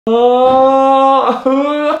Hey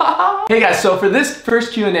guys, so for this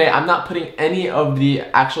first Q&A, I'm not putting any of the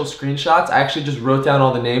actual screenshots. I actually just wrote down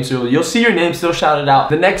all the names, so you'll see your name still shouted out.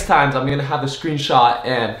 The next times, I'm gonna have the screenshot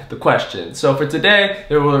and the question. So for today,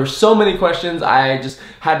 there were so many questions, I just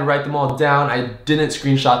had to write them all down. I didn't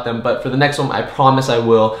screenshot them, but for the next one, I promise I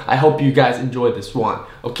will. I hope you guys enjoyed this one.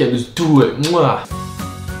 Okay, let's do it. Mwah.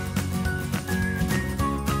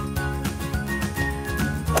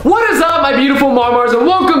 What is up, my beautiful Marmars, and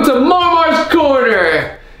welcome to Marmar's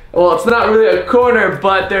Corner! Well, it's not really a corner,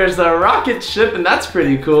 but there's a rocket ship, and that's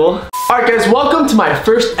pretty cool. Alright guys, welcome to my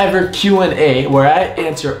first ever Q&A where I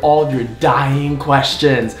answer all of your dying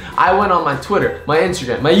questions. I went on my Twitter, my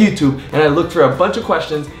Instagram, my YouTube, and I looked for a bunch of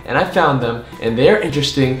questions, and I found them, and they're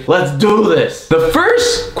interesting. Let's do this! The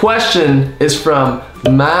first question is from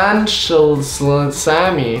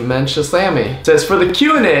Manshasami. It says, for the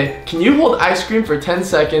Q&A, can you hold ice cream for 10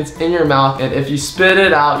 seconds in your mouth, and if you spit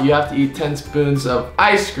it out, you have to eat 10 spoons of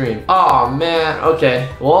ice cream? Oh man, okay.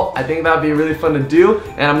 Well, I think that'd be really fun to do,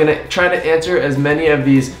 and I'm gonna try to answer as many of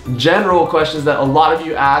these general questions that a lot of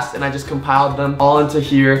you asked, and I just compiled them all into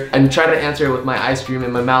here and try to answer it with my ice cream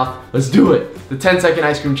in my mouth. Let's do it. The 10-second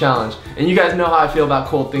ice cream challenge. And you guys know how I feel about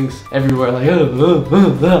cold things everywhere, like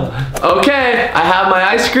Okay, I have my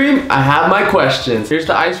ice cream, I have my questions. Here's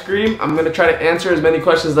the ice cream. I'm gonna try to answer as many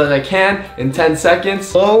questions as I can in 10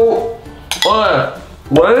 seconds. Oh, what?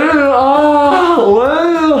 What?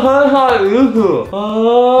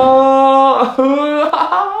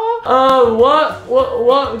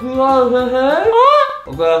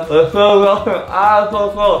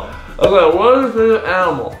 Okay, what is this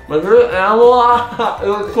animal? My favorite animal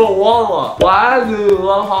is koala. Why do you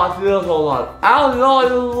love hot Cheetos so much? I don't know, I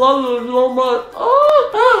just love it so much.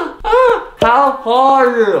 How tall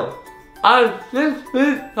are you? I'm 6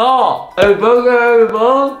 feet tall. Are you broken any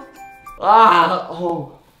bones?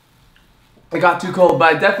 It got too cold,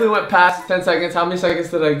 but I definitely went past 10 seconds. How many seconds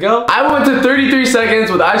did I go? I went to 33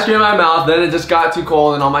 seconds with ice cream in my mouth, then it just got too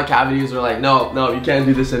cold and all my cavities were like, no, you can't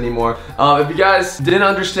do this anymore. If you guys didn't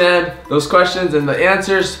understand those questions and the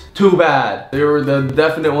answers, too bad. They were the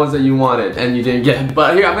definite ones that you wanted and you didn't get.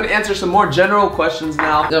 But here, I'm gonna answer some more general questions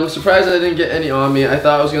now. I'm surprised I didn't get any on me. I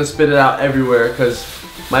thought I was gonna spit it out everywhere because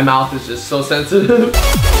my mouth is just so sensitive.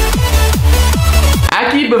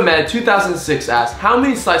 A.K.A. 2006 asks, how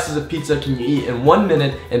many slices of pizza can you eat in 1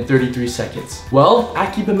 minute and 33 seconds? Well,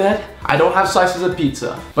 A.K.A. I don't have slices of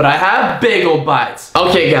pizza, but I have bagel bites.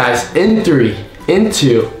 Okay guys, in 3, in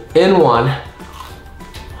 2, in 1.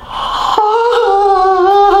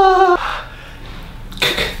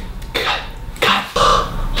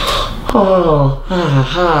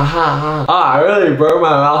 I really burned my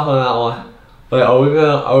mouth on that one. Wait, are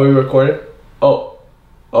we recording? Oh,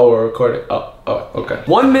 we're recording. Oh, okay.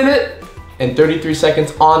 1 minute and 33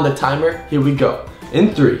 seconds on the timer. Here we go.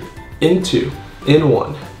 In 3, in 2, in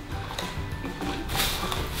 1. 1.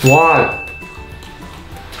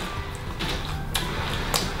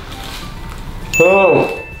 Oh.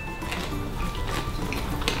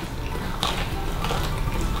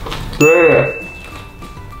 3.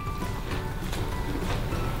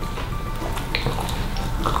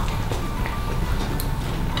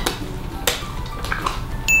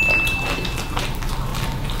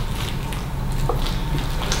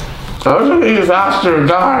 I was gonna eat faster,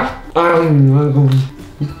 God.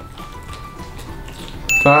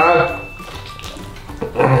 5.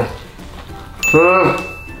 6.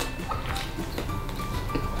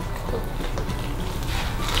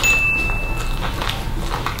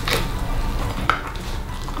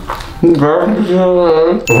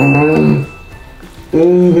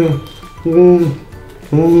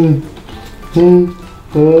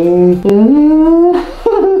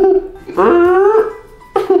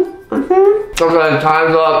 Okay,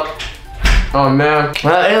 time's up. Oh man.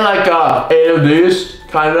 I ate like 8 of these,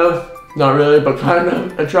 kind of. Not really, but kind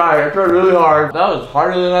of. I tried really hard. That was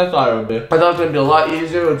harder than I thought it would be. I thought it was gonna be a lot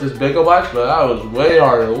easier with just bagel bites, but that was way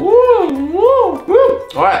harder. Woo, woo, woo.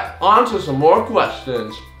 Alright, on to some more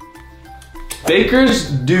questions.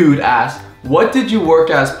 Baker's Dude asks, what did you work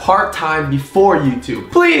as part-time before YouTube?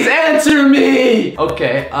 Please answer me!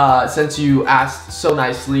 Okay, since you asked so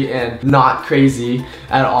nicely and not crazy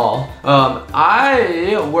at all,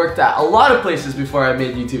 I worked at a lot of places before I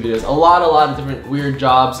made YouTube videos. A lot of different weird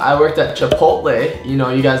jobs. I worked at Chipotle. You know,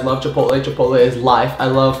 you guys love Chipotle. Chipotle is life. I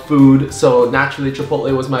love food, so naturally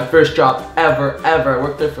Chipotle was my first job ever. I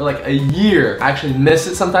worked there for like a year. I actually miss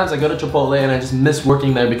it sometimes. I go to Chipotle and I just miss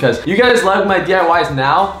working there because you guys love my DIYs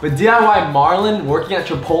now, but DIY Marlin working at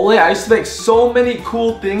Chipotle, I used to make so many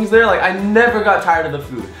cool things there. Like, I never got tired of the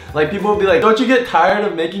food. Like, people would be like, don't you get tired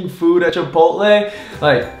of making food at Chipotle?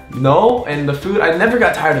 Like, no. And the food, I never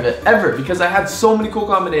got tired of it, ever, because I had so many cool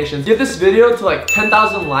combinations. Get this video to like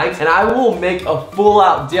 10,000 likes, and I will make a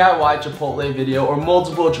full-out DIY Chipotle video or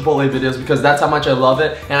multiple Chipotle videos, because that's how much I love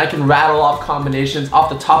it, and I can rattle off combinations off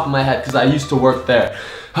the top of my head because I used to work there.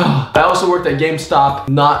 I also worked at GameStop,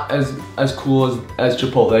 not as cool as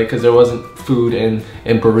Chipotle, because there wasn't food in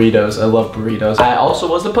burritos. I love burritos. I also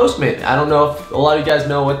was a Postmate. I don't know if a lot of you guys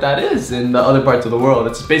know what that is in the other parts of the world.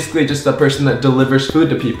 It's basically just a person that delivers food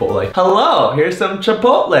to people. Like, hello, here's some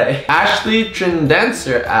Chipotle. Ashley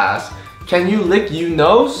Trindancer asks, can you lick you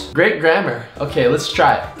nose? Great grammar. Okay, let's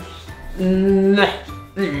try it.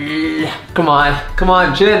 Come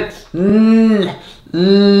on, chin.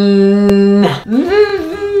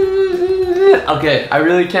 Okay, I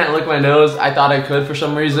really can't lick my nose. I thought I could for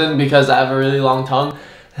some reason because I have a really long tongue,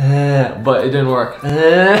 but it didn't work.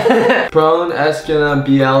 Prone Eskina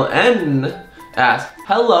BLN asks,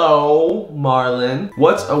 hello, Marlin.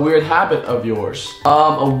 What's a weird habit of yours?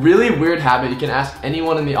 A really weird habit, you can ask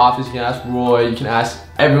anyone in the office, you can ask Roy, you can ask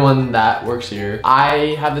everyone that works here.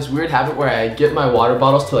 I have this weird habit where I get my water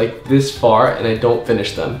bottles to like this far and I don't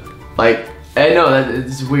finish them. Like, I know that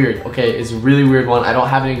it's weird, okay? It's a really weird one. I don't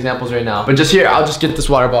have any examples right now, but just here, I'll just get this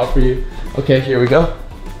water bottle for you. Okay, here we go.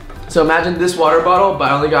 So imagine this water bottle,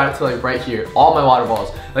 but I only got it to like right here. All my water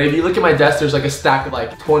bottles. Like, if you look at my desk, there's like a stack of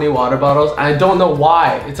like 20 water bottles. And I don't know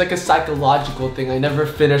why. It's like a psychological thing. I never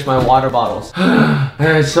finish my water bottles.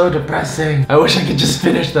 It's so depressing. I wish I could just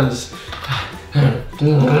finish them.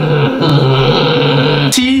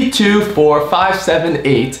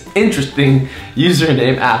 T24578, interesting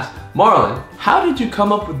username, asks, Marlin, how did you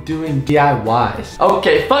come up with doing DIYs?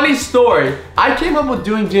 Okay, funny story. I came up with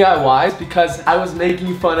doing DIYs because I was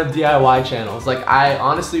making fun of DIY channels. Like, I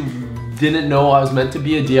honestly didn't know I was meant to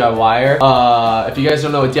be a DIYer. If you guys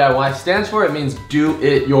don't know what DIY stands for, it means do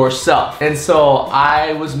it yourself. And so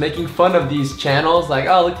I was making fun of these channels, like,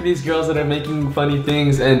 oh, look at these girls that are making funny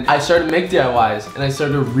things. And I started to make DIYs, and I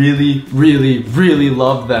started to really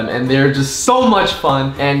love them. And they're just so much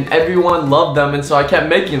fun, and everyone loved them, and so I kept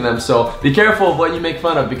making them. So be careful of what you make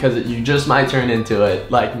fun of, because you just might turn into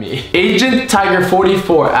it, like me. Agent Tiger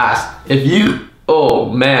 44 asked, if you... Oh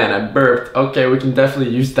man, I burped. Okay, we can definitely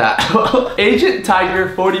use that. Agent Tiger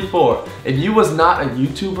 44. If you was not a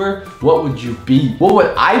YouTuber, what would you be? What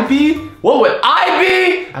would I be? What would I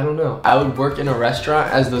be? I don't know. I would work in a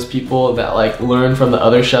restaurant as those people that like learn from the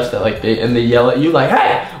other chefs that like they yell at you like,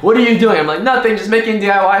 hey, what are you doing? I'm like, nothing, just making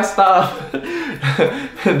DIY stuff.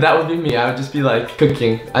 That would be me. I would just be like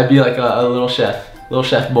cooking. I'd be like a little chef. Little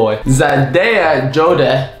chef boy. Zadea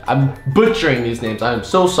Jode, I'm butchering these names, I'm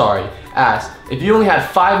so sorry, asks, if you only had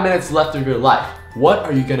 5 minutes left of your life, what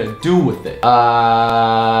are you gonna do with it?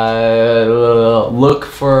 Look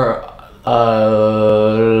for,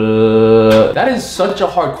 that is such a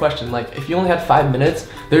hard question. Like, if you only had 5 minutes,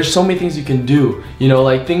 there's so many things you can do. You know,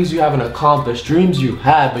 like things you haven't accomplished, dreams you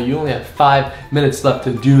had, but you only have 5 minutes left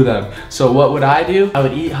to do them. So what would I do? I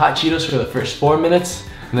would eat hot Cheetos for the first 4 minutes,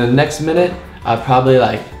 and then the next minute, I'd probably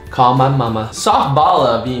like call my mama.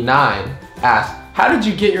 Softballa V9 asks, how did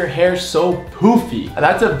you get your hair so poofy?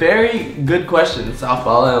 That's a very good question,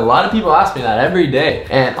 Softballa, and a lot of people ask me that every day.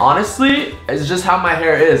 And honestly, it's just how my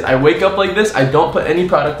hair is. I wake up like this, I don't put any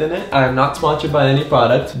product in it. I'm not sponsored by any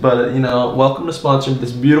product, but you know, welcome to sponsoring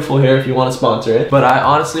this beautiful hair if you want to sponsor it. But I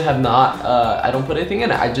honestly have not, I don't put anything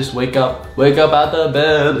in it. I just wake up out the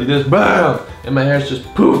bed like this, bam, and my hair's just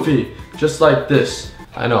poofy, just like this.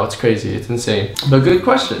 I know, it's crazy, it's insane. But good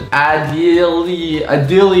question. Adili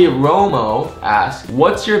Romo asks,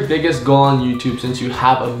 what's your biggest goal on YouTube since you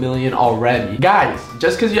have 1 million already? Guys,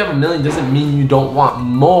 just because you have 1 million doesn't mean you don't want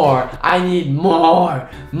more. I need more.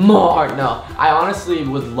 No, I honestly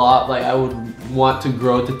would love, like, I would want to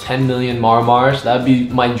grow to 10 million Marmars. That'd be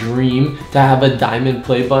my dream, to have a diamond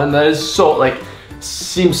play button. That is so, like,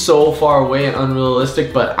 seems so far away and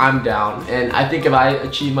unrealistic, but I'm down. And I think if I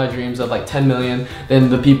achieve my dreams of like 10 million, then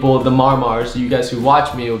the people, the Marmars, you guys who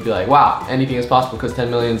watch me would be like, wow, anything is possible, because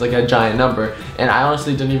 10 million is like a giant number. And I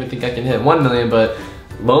honestly don't even think I can hit 1 million, but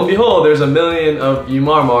lo and behold, there's 1 million of you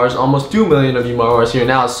Marmars, almost 2 million of you Marmars here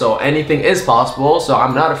now, so anything is possible, so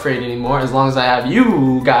I'm not afraid anymore as long as I have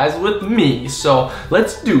you guys with me. So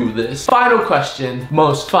let's do this. Final question,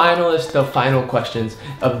 most finalist of final questions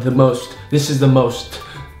of the most, this is the most,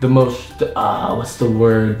 what's the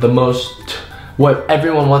word? The most, what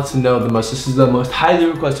everyone wants to know the most. This is the most highly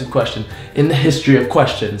requested question in the history of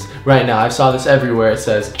questions right now. I saw this everywhere. It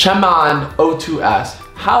says, Chaman02 asks,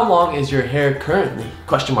 How long is your hair currently?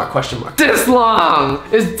 Question mark, question mark. This long!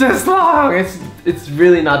 It's this long! It's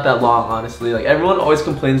really not that long, honestly. Like, everyone always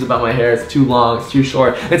complains about my hair. It's too long, it's too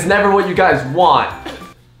short. It's never what you guys want.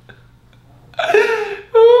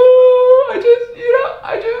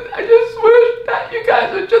 I just wish that you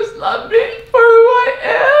guys would just love me for who I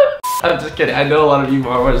am. I'm just kidding. I know a lot of you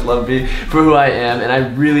Marmars love me for who I am, and I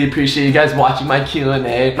really appreciate you guys watching my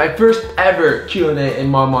Q&A. My first ever Q&A in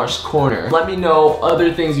Marmar's Corner. Let me know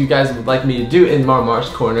other things you guys would like me to do in Marmar's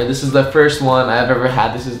Corner. This is the first one I've ever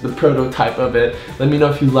had. This is the prototype of it. Let me know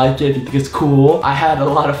if you like it, if you think it's cool. I had a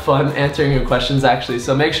lot of fun answering your questions, actually,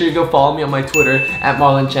 so make sure you go follow me on my Twitter at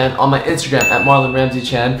MarlinChan, on my Instagram at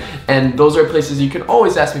MarlinRamseyChan, and those are places you can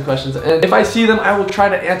always ask me questions, and if I see them, I will try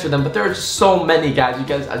to answer them, but there are just so many, guys. You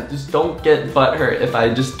guys, I just don't get butthurt if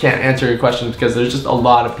I just can't answer your questions because there's just a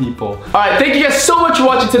lot of people. Alright, thank you guys so much for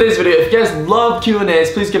watching today's video. If you guys love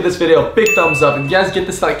Q&As, please give this video a big thumbs up. If you guys get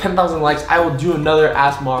this to like 10,000 likes, I will do another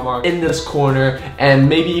Ask Marmar in this corner and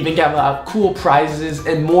maybe even give out cool prizes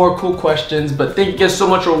and more cool questions. But thank you guys so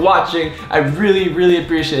much for watching. I really, really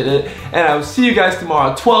appreciate it. And I will see you guys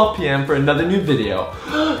tomorrow at 12 p.m. for another new video.